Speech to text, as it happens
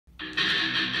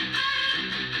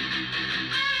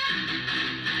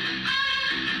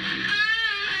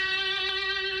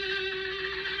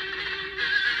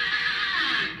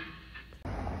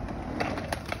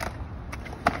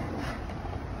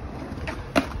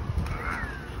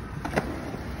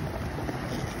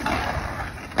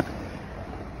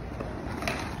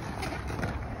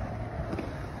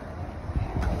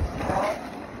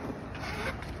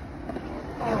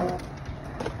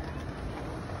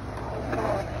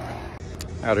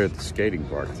Out here at the skating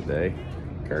park today,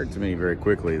 it occurred to me very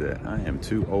quickly that I am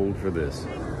too old for this.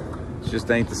 It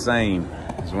just ain't the same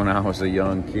as when I was a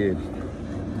young kid.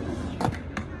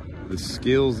 The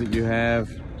skills that you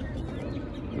have,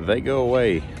 they go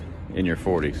away in your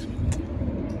 40s.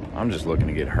 I'm just looking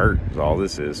to get hurt is all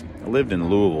this is. I lived in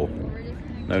Louisville.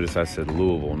 Notice I said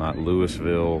Louisville, not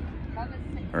Louisville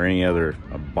or any other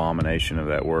abomination of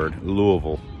that word.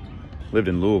 Louisville. Lived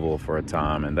in Louisville for a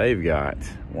time, and they've got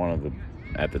one of the,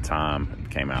 at the time, it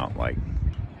came out like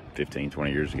 15,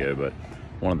 20 years ago, but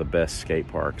one of the best skate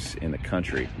parks in the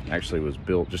country. Actually was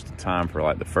built just in time for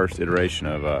like the first iteration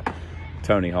of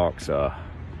Tony Hawk's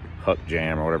Huck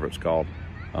Jam or whatever it's called.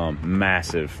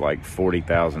 Massive, like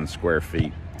 40,000 square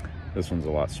feet. This one's a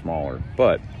lot smaller.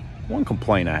 But one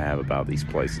complaint I have about these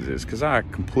places is, because I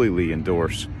completely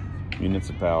endorse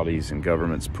municipalities and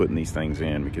governments putting these things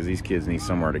in, because these kids need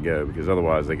somewhere to go, because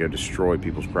otherwise they go destroy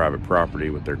people's private property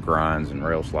with their grinds and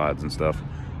rail slides and stuff.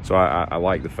 So I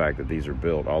like the fact that these are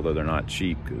built, although they're not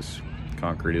cheap, because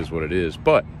concrete is what it is.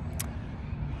 But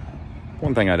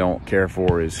one thing I don't care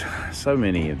for is so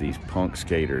many of these punk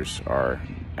skaters are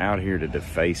out here to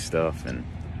deface stuff and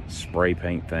spray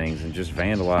paint things and just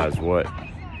vandalize what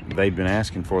they've been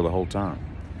asking for the whole time.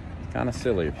 Kind of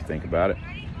silly if you think about it.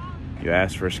 You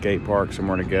ask for a skate park,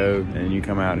 somewhere to go, and then you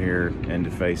come out here and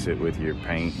deface it with your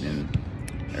paint and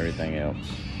everything else.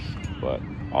 But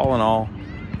all in all,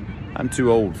 I'm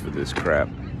too old for this crap.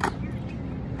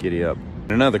 Giddy up.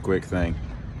 And another quick thing,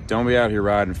 don't be out here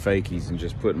riding fakies and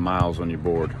just putting miles on your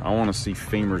board. I want to see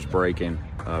femurs breaking,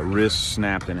 wrists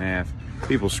snapped in half,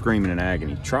 people screaming in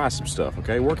agony. Try some stuff,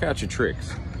 okay? Work out your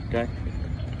tricks, okay?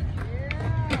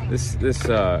 If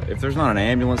there's not an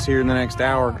ambulance here in the next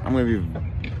hour, I'm going to be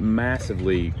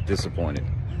massively disappointed.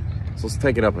 So let's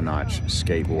take it up a notch,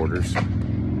 skateboarders.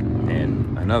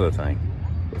 And another thing,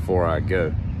 before I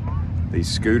go, these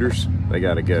scooters, they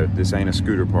gotta go. This ain't a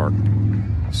scooter park.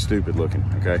 Stupid looking,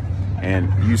 okay?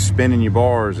 And you spinning your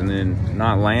bars and then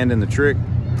not landing the trick,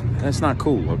 that's not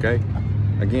cool, okay?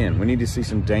 Again, we need to see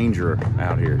some danger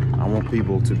out here. I want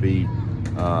people to be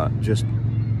just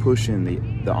pushing the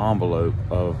envelope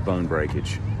of bone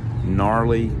breakage.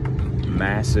 Gnarly,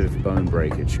 massive bone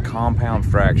breakage, compound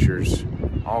fractures,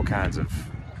 all kinds of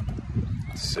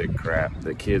sick crap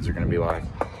that kids are gonna be like,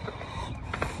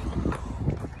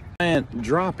 man,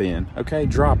 drop in, okay?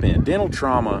 Drop in. Dental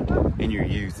trauma in your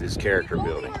youth is character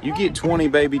building. You get 20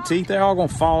 baby teeth, they're all gonna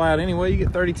fall out anyway. You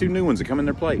get 32 new ones that come in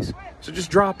their place. So just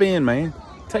drop in, man.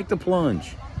 Take the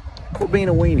plunge. Quit being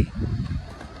a weenie.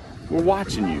 We're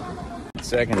watching you.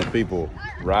 Second of people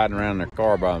riding around in their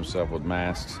car by themselves with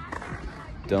masks,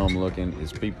 dumb looking,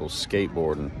 is people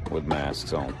skateboarding with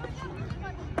masks on.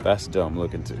 That's dumb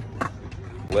looking too.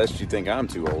 Lest you think I'm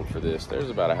too old for this, there's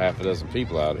about a half a dozen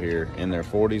people out here in their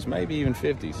 40s, maybe even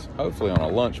 50s, hopefully on a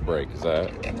lunch break, because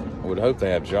I would hope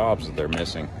they have jobs that they're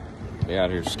missing. Be out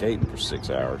here skating for 6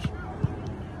 hours.